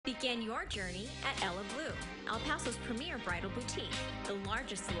Begin your journey at Ella Blue, El Paso's premier bridal boutique. The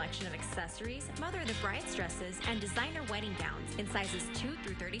largest selection of accessories, mother of the bride's dresses, and designer wedding gowns in sizes 2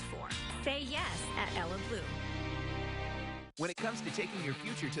 through 34. Say yes at Ella Blue. When it comes to taking your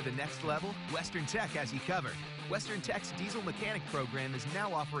future to the next level, Western Tech has you covered. Western Tech's diesel mechanic program is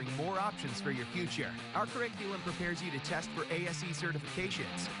now offering more options for your future. Our curriculum prepares you to test for ASE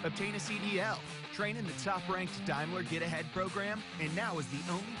certifications, obtain a CDL, train in the top-ranked Daimler Get Ahead program, and now is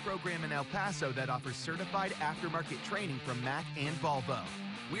the only program in El Paso that offers certified aftermarket training from Mack and Volvo.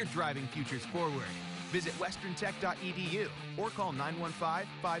 We're driving futures forward. Visit westerntech.edu or call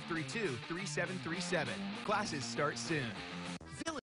 915-532-3737. Classes start soon.